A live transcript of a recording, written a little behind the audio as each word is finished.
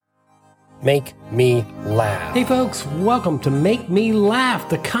Make Me Laugh. Hey folks, welcome to Make Me Laugh,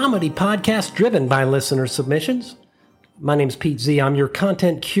 the comedy podcast driven by listener submissions. My name's Pete Z. I'm your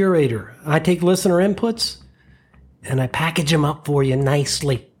content curator. I take listener inputs and I package them up for you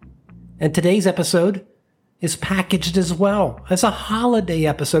nicely. And today's episode is packaged as well as a holiday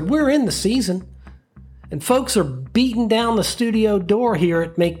episode. We're in the season. And folks are beating down the studio door here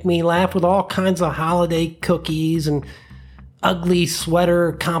at Make Me Laugh with all kinds of holiday cookies and ugly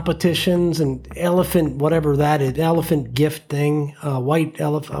sweater competitions and elephant, whatever that is, elephant gift thing, white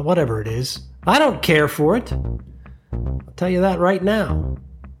elephant, whatever it is. I don't care for it. I'll tell you that right now.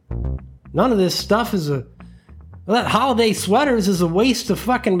 None of this stuff is that holiday sweaters is a waste of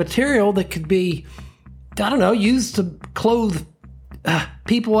fucking material that could be, I don't know, used to clothe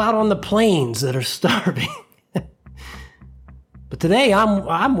people out on the plains that are starving. But today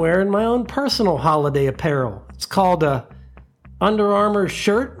I'm wearing my own personal holiday apparel. It's called a Under Armour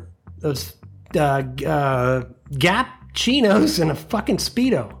shirt, those Gap chinos, and a fucking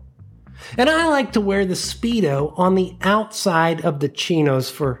Speedo. And I like to wear the Speedo on the outside of the chinos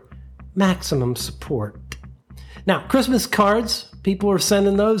for maximum support. Now, Christmas cards, people are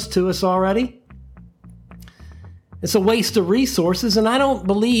sending those to us already. It's a waste of resources, and I don't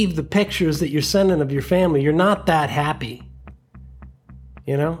believe the pictures that you're sending of your family. You're not that happy.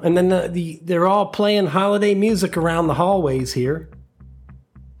 You know, and then they're all playing holiday music around the hallways here.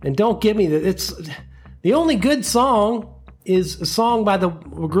 And don't give me that. It's the only good song is a song by a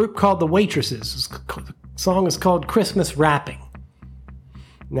group called The Waitresses. The song is called Christmas Wrapping.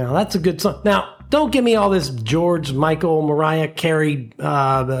 Now, that's a good song. Now, don't give me all this George, Michael, Mariah Carey,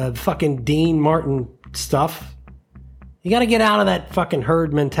 fucking Dean Martin stuff. You got to get out of that fucking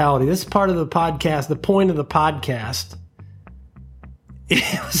herd mentality. This is part of the podcast, the point of the podcast.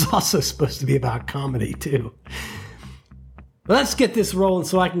 It was also supposed to be about comedy, too. Let's get this rolling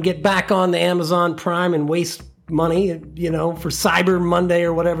so I can get back on the Amazon Prime and waste money, you know, for Cyber Monday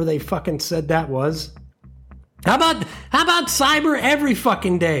or whatever they fucking said that was. How about Cyber every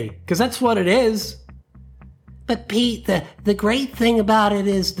fucking day? Because that's what it is. But Pete, the great thing about it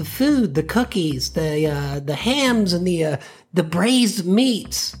is the food, the cookies, the hams, and the braised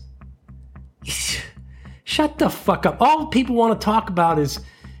meats. Shut the fuck up. All people want to talk about is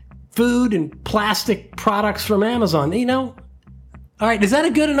food and plastic products from Amazon. You know? All right, is that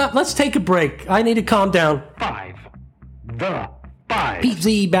a good enough? Let's take a break. I need to calm down. Five. Pete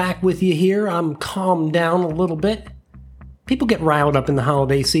Z back with you here. I'm calmed down a little bit. People get riled up in the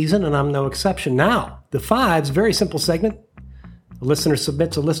holiday season, and I'm no exception. Now, the five's a very simple segment. A listener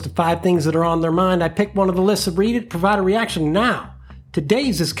submits a list of 5 things that are on their mind. I pick one of the lists, read it, provide a reaction. Now,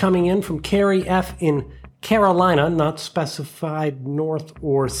 today's is coming in from Carrie F. in Carolina, not specified north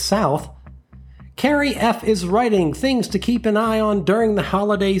or south. Carrie F. is writing things to keep an eye on during the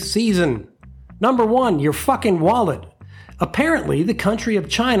holiday season. Number 1, your fucking wallet. Apparently, the country of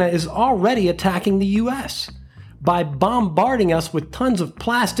China is already attacking the U.S. by bombarding us with tons of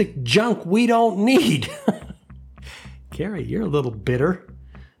plastic junk we don't need. Carrie, you're a little bitter.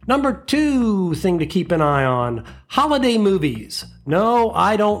 Number 2 thing to keep an eye on, holiday movies. No,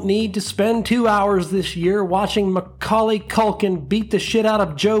 I don't need to spend 2 hours this year watching Macaulay Culkin beat the shit out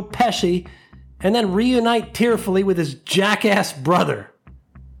of Joe Pesci and then reunite tearfully with his jackass brother.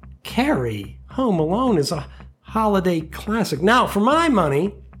 Carrie, Home Alone is a holiday classic. Now, for my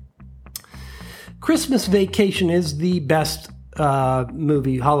money, Christmas Vacation is the best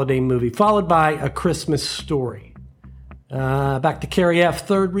holiday movie, followed by A Christmas Story. Back to Carrie F.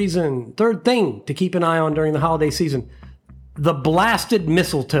 Third thing to keep an eye on during the holiday season. The blasted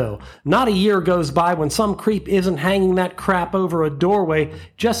mistletoe. Not a year goes by when some creep isn't hanging that crap over a doorway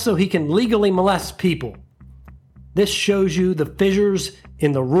just so he can legally molest people. This shows you the fissures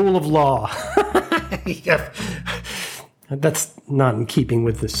in the rule of law. That's not in keeping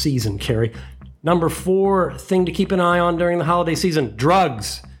with the season, Carrie. Number 4 thing to keep an eye on during the holiday season.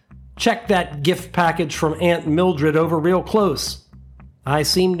 Drugs. Check that gift package from Aunt Mildred over real close. I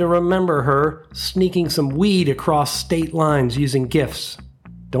seem to remember her sneaking some weed across state lines using gifts.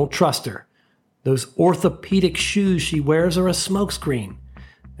 Don't trust her. Those orthopedic shoes she wears are a smokescreen.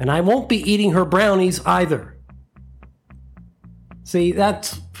 And I won't be eating her brownies either. See,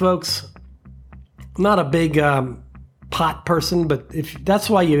 that's, folks, I'm not a big pot person, but if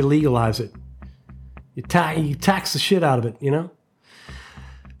that's why you legalize it. You tax the shit out of it, you know?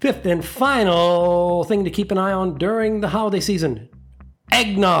 5th and final thing to keep an eye on during the holiday season.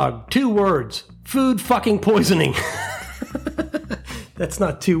 Eggnog, 2 words. Food fucking poisoning. That's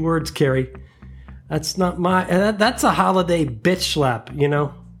not 2 words, Carrie. That's not that's a holiday bitch slap, you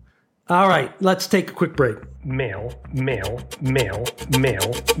know? All right, let's take a quick break. Mail.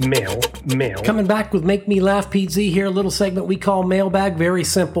 Coming back with Make Me Laugh, Pete Z here, a little segment we call Mailbag. Very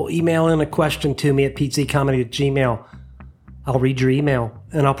simple. Email in a question to me at petezcomedy@gmail.com. I'll read your email,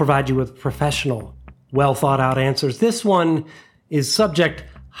 and I'll provide you with professional, well-thought-out answers. This one is subject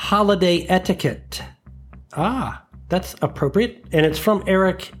holiday etiquette. That's appropriate, and it's from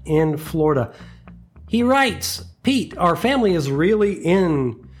Eric in Florida. He writes, Pete, our family is really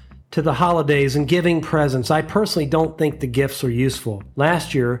into the holidays and giving presents. I personally don't think the gifts are useful.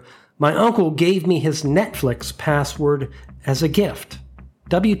 Last year, my uncle gave me his Netflix password as a gift.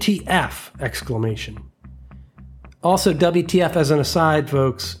 WTF! Exclamation. Also, WTF, as an aside,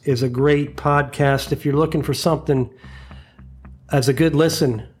 folks, is a great podcast. If you're looking for something as a good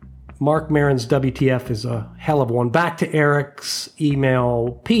listen, Mark Maron's WTF is a hell of a one. Back to Eric's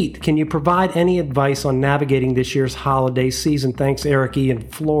email. Pete, can you provide any advice on navigating this year's holiday season? Thanks, Eric E. in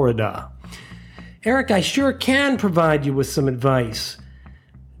Florida. Eric, I sure can provide you with some advice.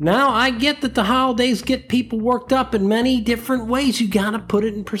 Now, I get that the holidays get people worked up in many different ways. You gotta put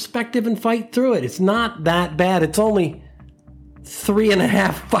it in perspective and fight through it. It's not that bad. It's only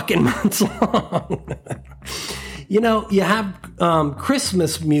 3.5 fucking months long. You know, you have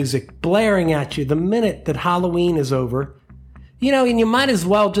Christmas music blaring at you the minute that Halloween is over. You know, and you might as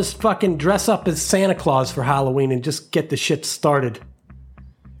well just fucking dress up as Santa Claus for Halloween and just get the shit started.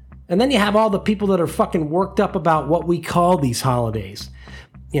 And then you have all the people that are fucking worked up about what we call these holidays.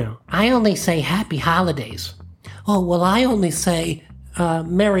 You know, I only say happy holidays. Oh, well, I only say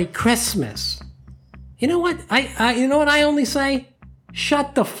Merry Christmas. You know what? You know what I only say?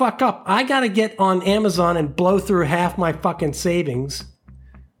 Shut the fuck up. I gotta get on Amazon and blow through half my fucking savings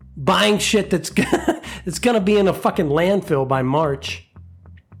buying shit that's gonna be in a fucking landfill by March.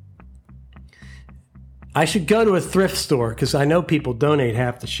 I should go to a thrift store because I know people donate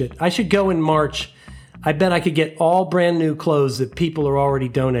half the shit. I should go in March. I bet I could get all brand new clothes that people are already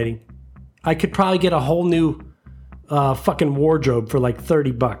donating. I could probably get a whole new fucking wardrobe for like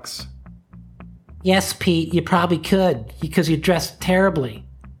 $30. Yes, Pete, you probably could because you dressed terribly.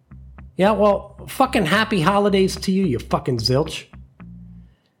 Yeah, well, fucking happy holidays to you, you fucking zilch.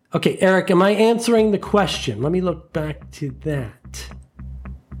 Okay, Eric, am I answering the question? Let me look back to that.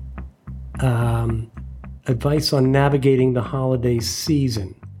 Advice on navigating the holiday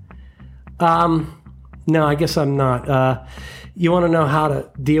season. No, I guess I'm not. You want to know how to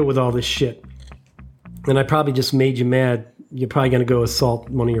deal with all this shit. And I probably just made you mad. You're probably going to go assault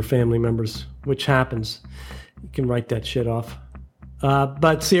one of your family members, which happens. You can write that shit off.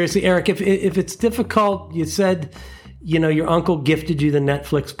 But seriously, Eric, if it's difficult, you said, you know, your uncle gifted you the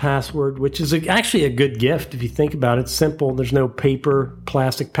Netflix password, which is actually a good gift if you think about it. It's simple. There's no paper,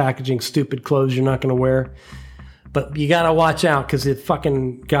 plastic packaging, stupid clothes you're not going to wear. But you got to watch out because the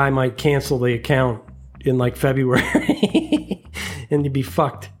fucking guy might cancel the account in like February and you'd be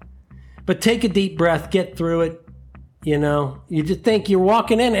fucked. But take a deep breath, get through it. You know, you just think you're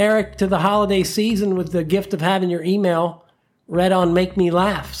walking in, Eric, to the holiday season with the gift of having your email read on Make Me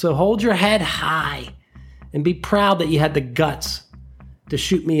Laugh. So hold your head high and be proud that you had the guts to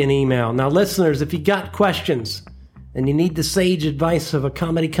shoot me an email. Now, listeners, if you got questions and you need the sage advice of a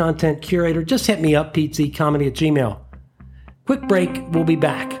comedy content curator, just hit me up, petezcomedy@gmail.com. Quick break, we'll be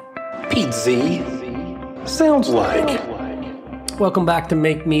back. Pete Z sounds like. Welcome back to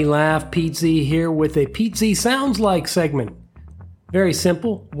Make Me Laugh. Pete Z here with a Pete Z Sounds Like segment. Very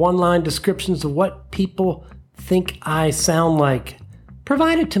simple, one-line descriptions of what people think I sound like.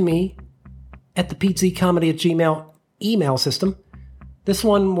 Provided to me at the petezcomedy@gmail email system. This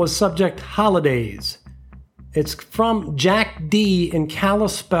one was subject holidays. It's from Jack D. in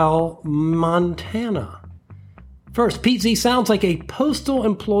Kalispell, Montana. First, Pete Z sounds like a postal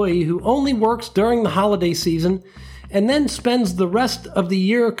employee who only works during the holiday season and then spends the rest of the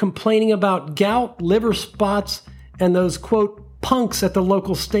year complaining about gout, liver spots, and those, quote, punks at the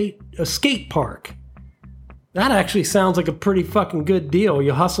local skate park. That actually sounds like a pretty fucking good deal.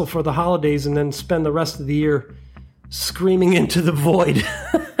 You hustle for the holidays and then spend the rest of the year screaming into the void.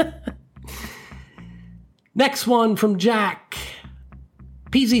 Next one from Jack.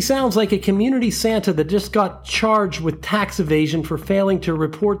 PZ sounds like a community Santa that just got charged with tax evasion for failing to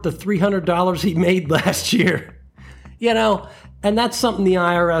report the $300 he made last year. You know, and that's something the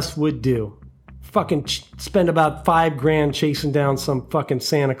IRS would do. Fucking spend about $5,000 chasing down some fucking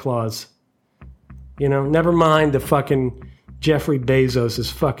Santa Claus. You know, never mind the fucking Jeffrey Bezos is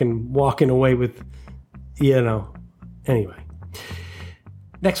fucking walking away with, you know. Anyway.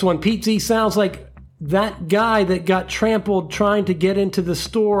 Next one, Pete Z sounds like that guy that got trampled trying to get into the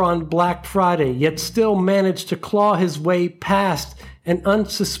store on Black Friday, yet still managed to claw his way past an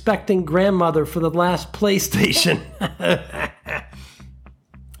unsuspecting grandmother for the last PlayStation.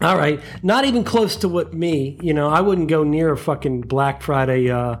 All right, not even close to what me, I wouldn't go near a fucking Black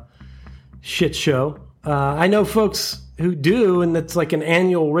Friday shit show. I know folks who do, and it's like an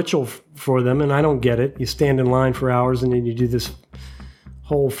annual ritual for them, and I don't get it. You stand in line for hours, and then you do this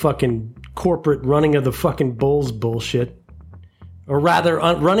whole fucking corporate running of the fucking bulls bullshit. Or rather,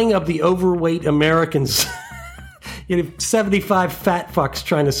 running of the overweight Americans. 75 fat fucks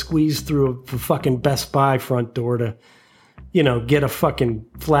trying to squeeze through a fucking Best Buy front door to, get a fucking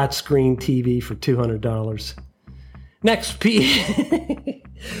flat screen TV for $200. Next, Pete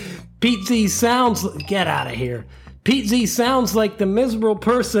Z sounds... Get out of here. Pete Z sounds like the miserable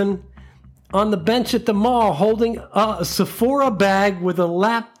person on the bench at the mall holding a Sephora bag with a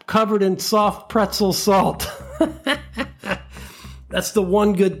lap covered in soft pretzel salt. That's the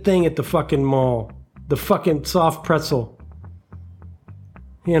one good thing at the fucking mall. The fucking soft pretzel.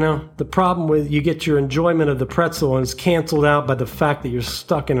 The problem with you get your enjoyment of the pretzel and it's canceled out by the fact that you're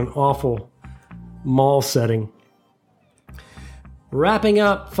stuck in an awful mall setting. Wrapping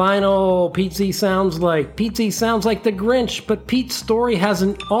up, final, Pete Z sounds like the Grinch, but Pete's story has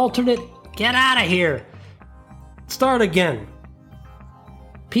an alternate... Get out of here! Start again.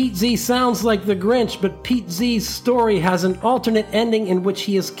 Pete Z sounds like the Grinch, but Pete Z's story has an alternate ending in which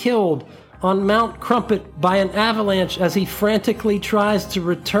he is killed on Mount Crumpet by an avalanche as he frantically tries to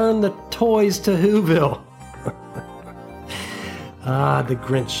return the toys to Whoville. The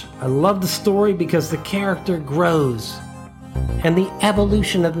Grinch. I love the story because the character grows. And the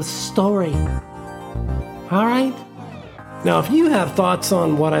evolution of the story. All right? Now, if you have thoughts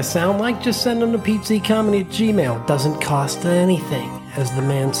on what I sound like, just send them to petezcomedy@gmail.com. Doesn't cost anything, as the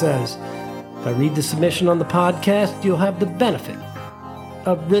man says. If I read the submission on the podcast, you'll have the benefit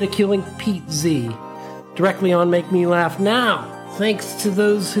of ridiculing Pete Z directly on Make Me Laugh Now. Thanks to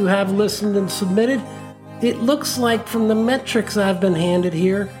those who have listened and submitted, it looks like from the metrics I've been handed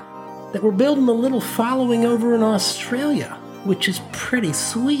here that we're building a little following over in Australia, which is pretty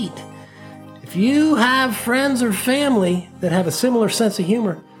sweet. If you have friends or family that have a similar sense of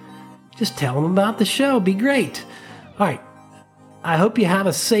humor, just tell them about the show. It'd be great. All right. I hope you have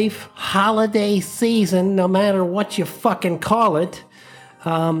a safe holiday season, no matter what you fucking call it.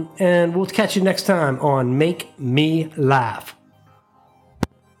 And we'll catch you next time on Make Me Laugh.